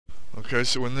Okay,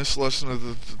 so in this lesson of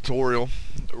the tutorial,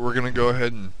 we're going to go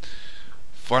ahead and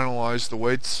finalize the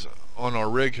weights on our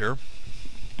rig here.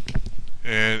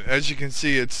 And as you can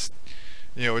see, it's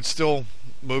still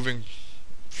moving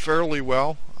fairly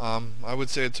well. I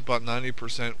would say it's about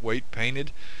 90% weight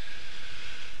painted.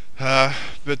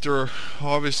 But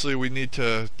obviously we need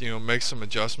to make some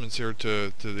adjustments here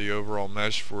to the overall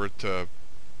mesh for it to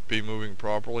be moving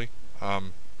properly.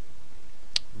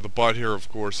 The butt here, of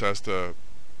course, has to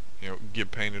get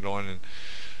painted on, and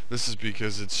this is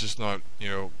because it's just not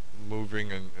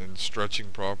moving and stretching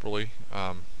properly.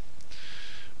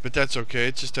 But that's okay,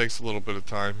 it just takes a little bit of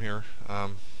time here,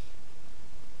 and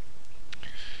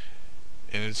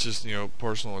it's just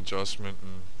personal adjustment,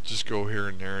 and just go here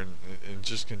and there and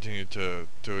just continue to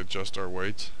adjust our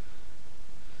weights.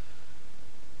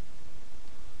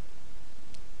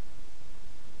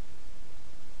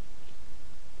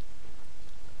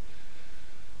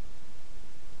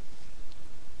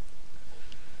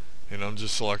 And I'm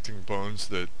just selecting bones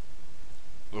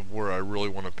of where I really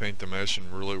want to paint the mesh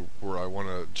and really where I want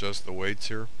to adjust the weights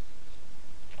here.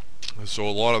 So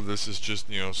a lot of this is just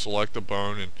select a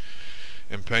bone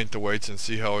and paint the weights and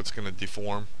see how it's going to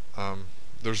deform.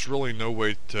 There's really no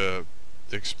way to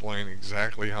explain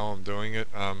exactly how I'm doing it.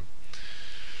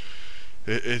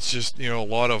 It's just a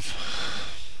lot of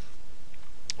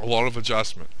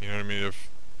adjustment. You know what I mean?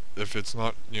 If it's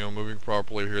not moving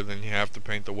properly here, then you have to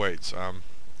paint the weights.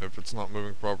 If it's not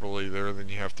moving properly there, then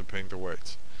you have to paint the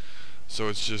weights. So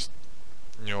it's just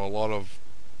a lot of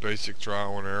basic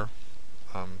trial and error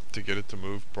to get it to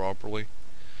move properly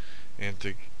and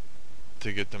to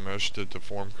get the mesh to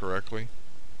deform correctly.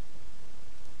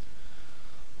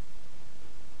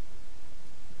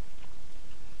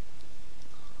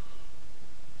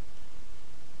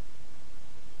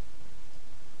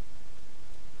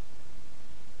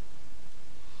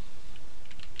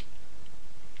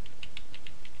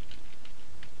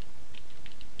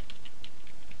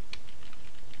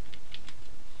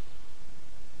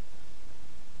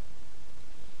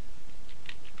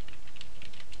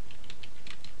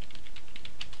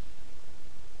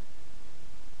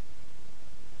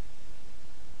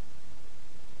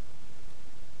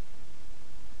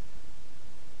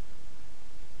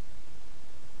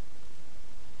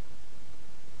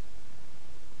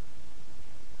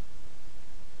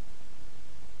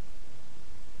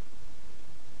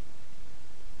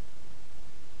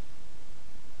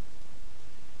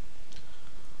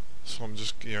 So I'm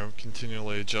just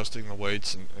continually adjusting the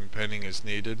weights and painting as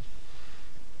needed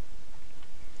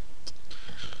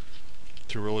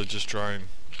to really just try and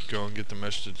go and get the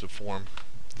mesh to deform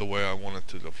the way I want it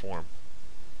to deform.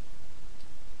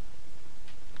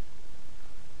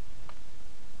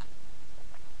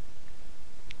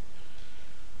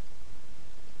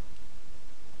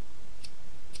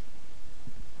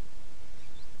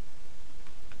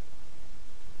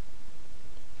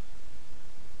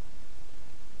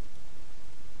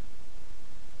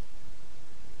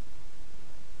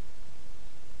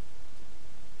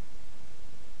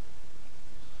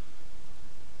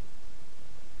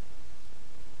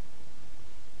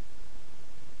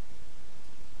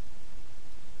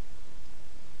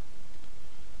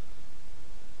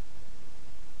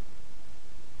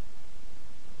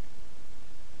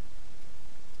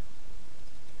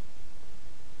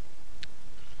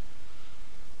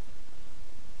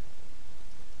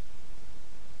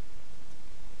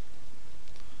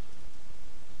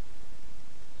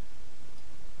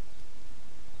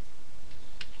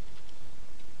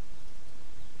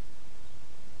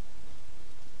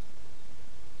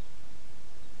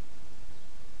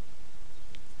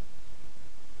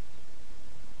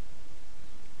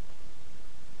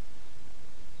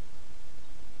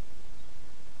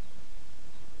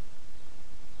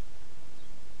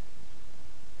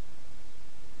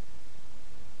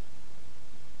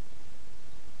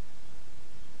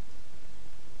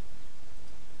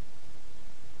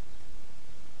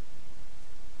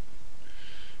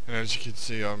 And as you can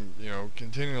see, I'm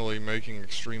continually making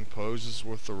extreme poses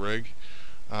with the rig,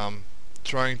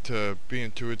 trying to be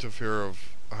intuitive here of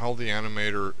how the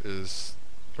animator is,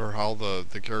 or how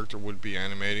the character would be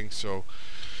animating. So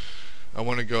I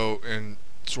want to go and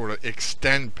sort of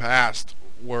extend past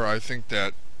where I think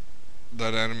that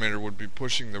animator would be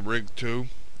pushing the rig to,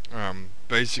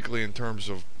 basically in terms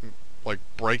of like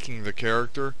breaking the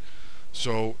character.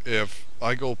 So if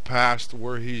I go past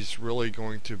where he's really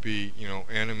going to be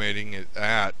animating it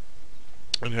at,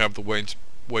 and have the weights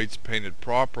painted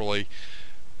properly,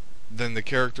 then the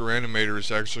character animator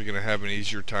is actually going to have an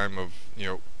easier time of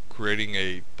creating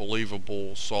a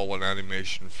believable solid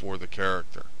animation for the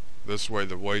character. This way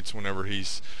the weights, whenever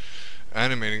he's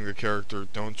animating the character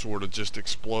don't sort of just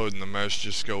explode and the mesh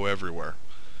just go everywhere.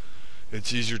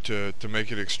 It's easier to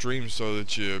make it extreme so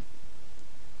that you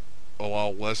allow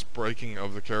less breaking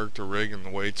of the character rig and the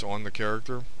weights on the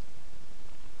character.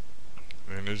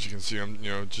 And as you can see, I'm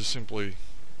just simply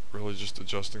really just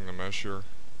adjusting the mesh here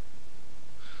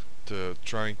to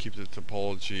try and keep the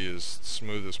topology as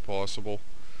smooth as possible,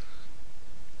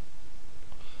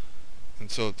 and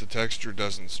so that the texture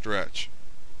doesn't stretch.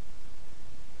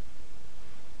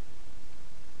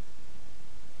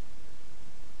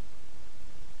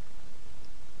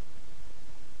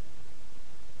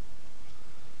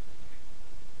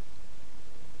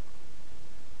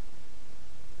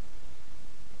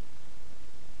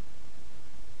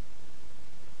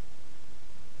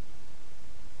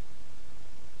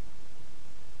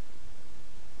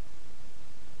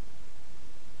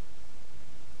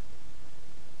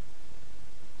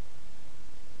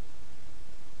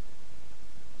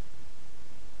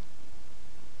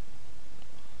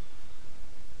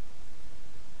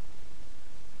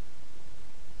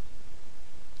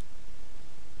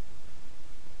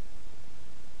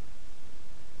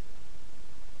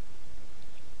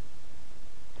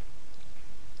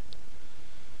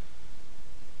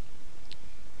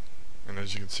 And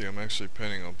as you can see, I'm actually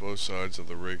painting on both sides of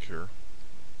the rig here.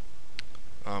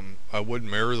 I would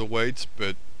mirror the weights,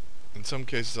 but in some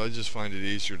cases I just find it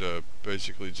easier to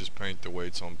basically just paint the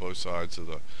weights on both sides of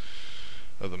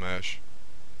the mesh.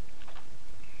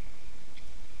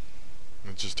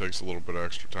 It just takes a little bit of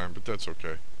extra time, but that's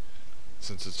okay,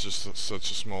 since it's just such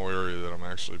a small area that I'm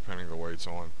actually painting the weights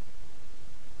on.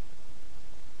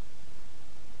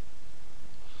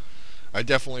 I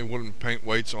definitely wouldn't paint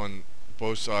weights on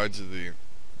both sides of the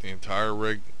entire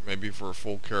rig, maybe for a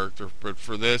full character, but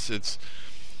for this it's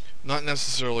not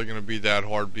necessarily going to be that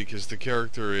hard because the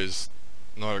character is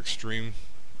not extreme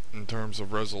in terms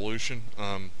of resolution,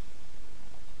 and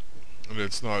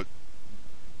it's not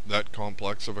that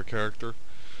complex of a character,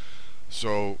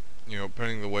 so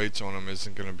painting the weights on him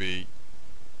isn't going to be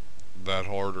that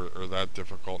hard or that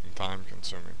difficult and time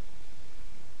consuming.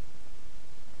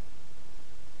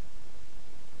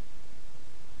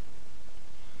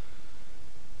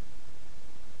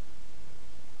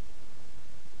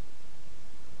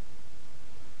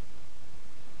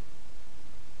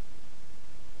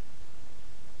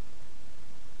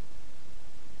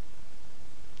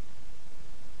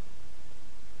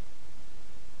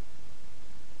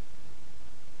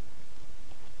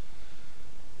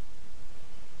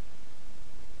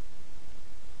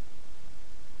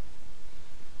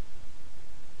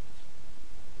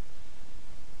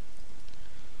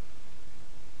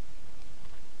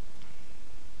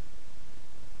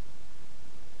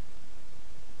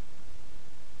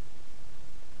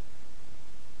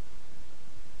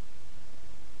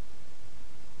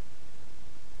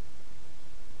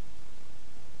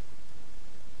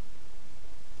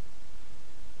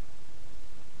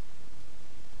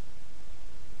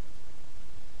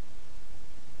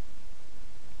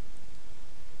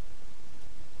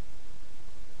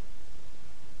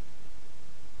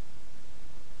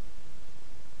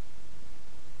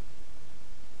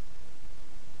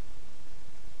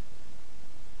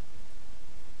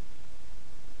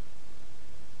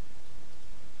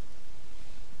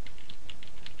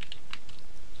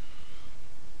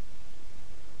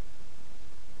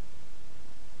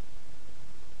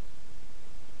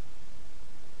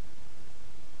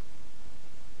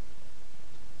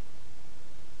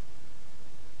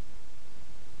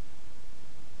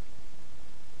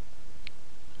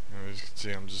 As you can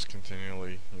see, I'm just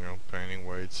continually, painting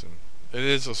weights, and it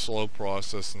is a slow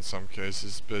process in some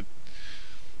cases, and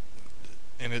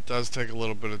it does take a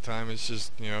little bit of time. It's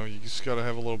just, you just got to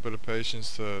have a little bit of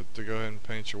patience to go ahead and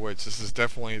paint your weights. This is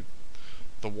definitely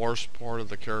the worst part of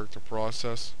the character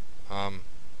process,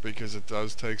 because it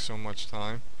does take so much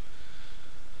time.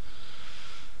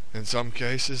 In some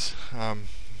cases,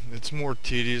 it's more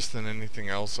tedious than anything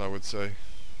else, I would say.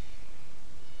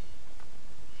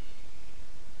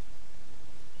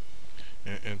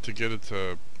 And to get it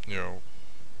to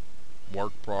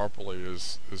work properly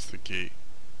is the key.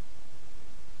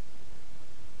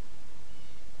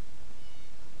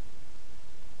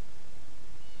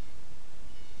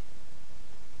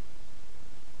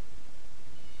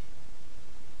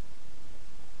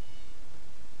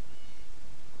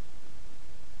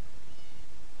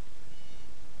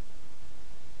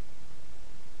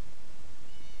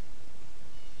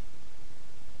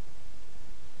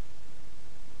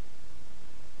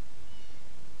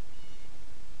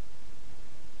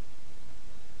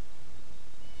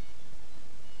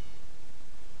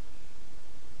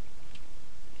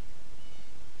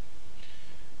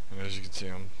 can see,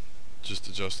 I'm just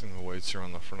adjusting the weights here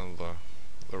on the front of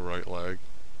the right leg,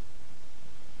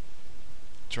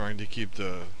 trying to keep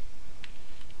the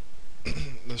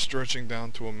the stretching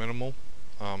down to a minimal.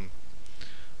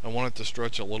 I want it to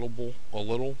stretch a little,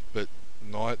 but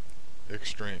not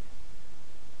extreme.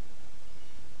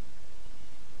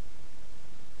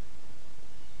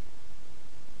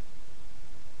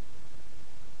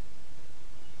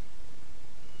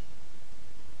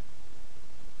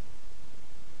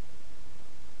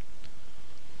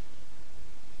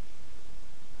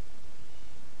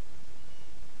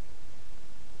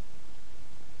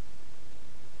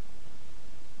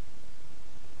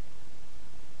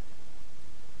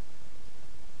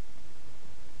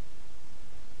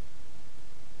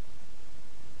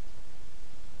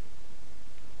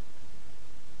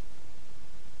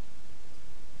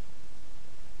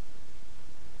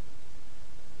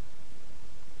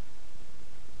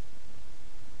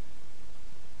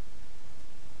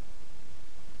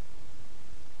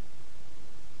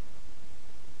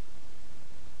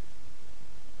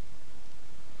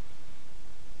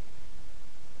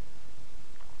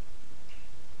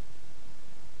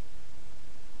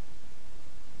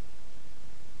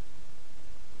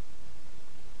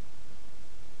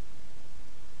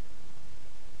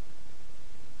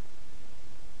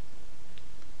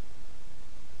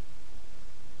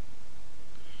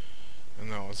 And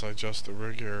now as I adjust the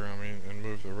rig here, and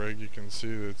move the rig, you can see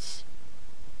it's,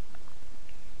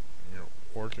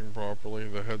 working properly.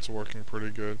 The head's working pretty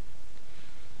good.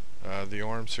 The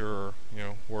arms here are,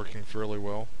 working fairly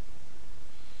well.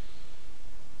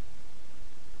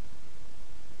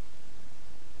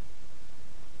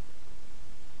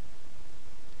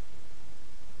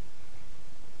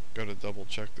 Got to double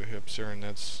check the hips here, and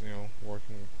that's,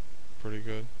 working pretty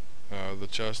good. The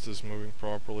chest is moving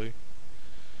properly.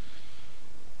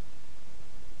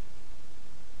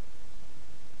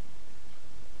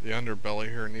 The underbelly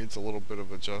here needs a little bit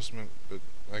of adjustment, but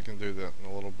I can do that in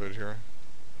a little bit here.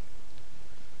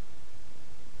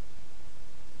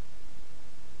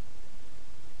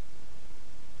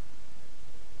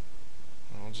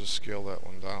 I'll just scale that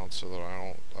one down so that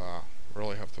I don't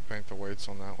really have to paint the weights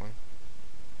on that one.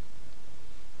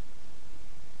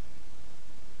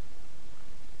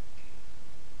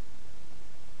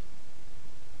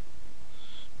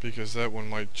 Because that one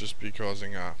might just be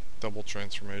causing double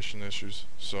transformation issues.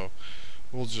 So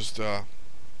we'll just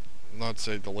not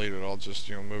say delete it, I'll just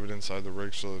move it inside the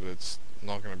rig so that it's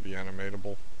not going to be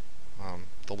animatable.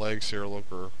 The legs here are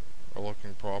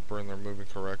looking proper and they're moving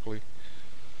correctly.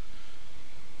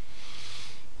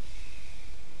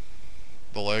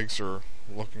 The legs are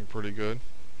looking pretty good.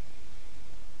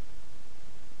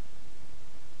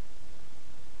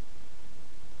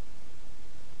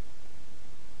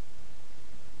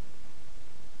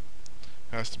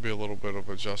 Has to be a little bit of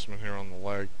adjustment here on the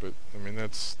leg, but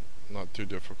that's not too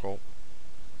difficult.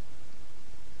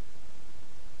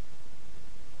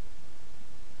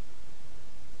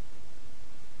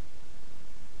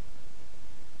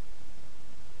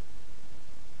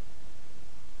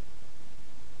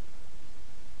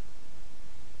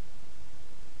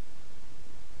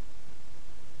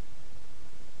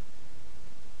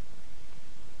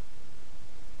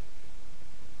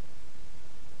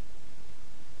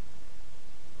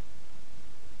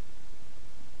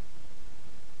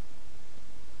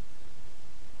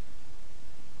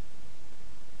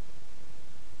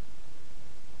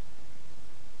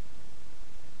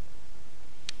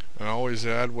 And always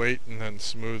add weight and then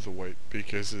smooth the weight,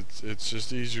 because it's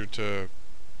just easier to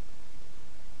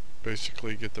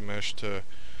basically get the mesh to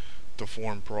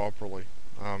form properly.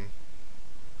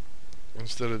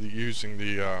 Instead of using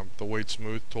the weight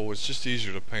smooth tool, it's just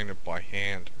easier to paint it by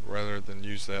hand rather than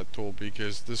use that tool,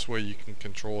 because this way you can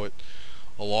control it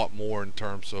a lot more in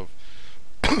terms of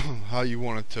how you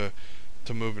want it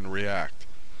to move and react.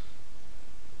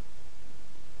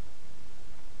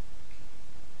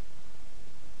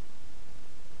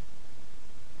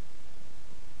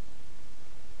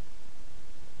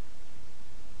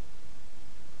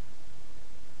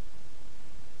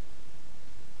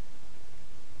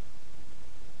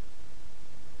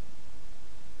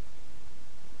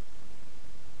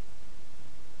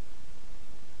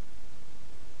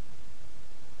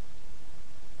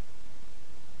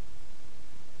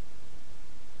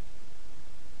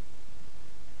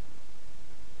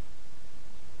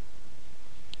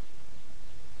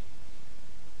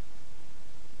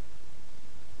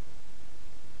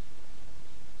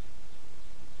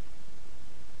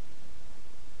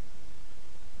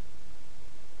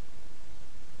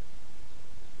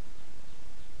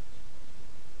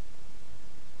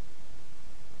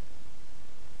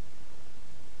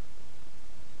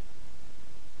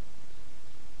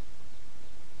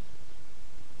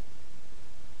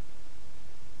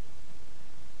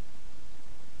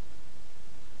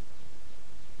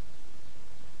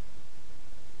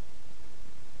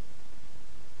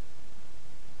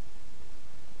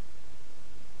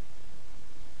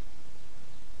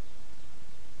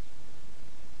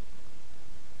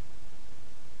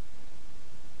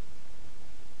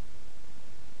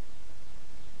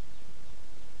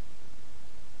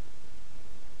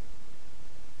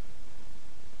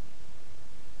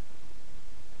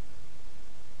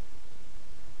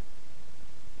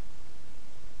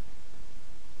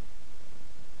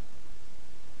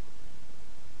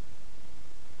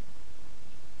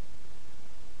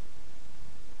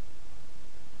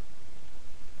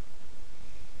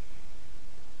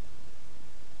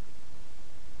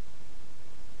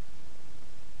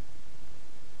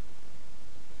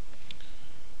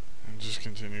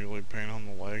 continually paint on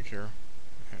the leg here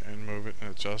and move it and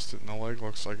adjust it, and the leg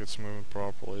looks like it's moving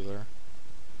properly there.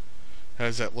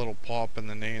 Has that little pop in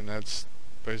the knee, and that's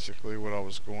basically what I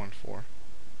was going for.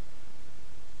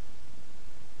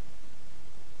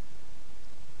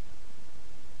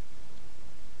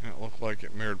 And it looked like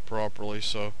it mirrored properly,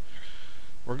 so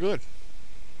we're good.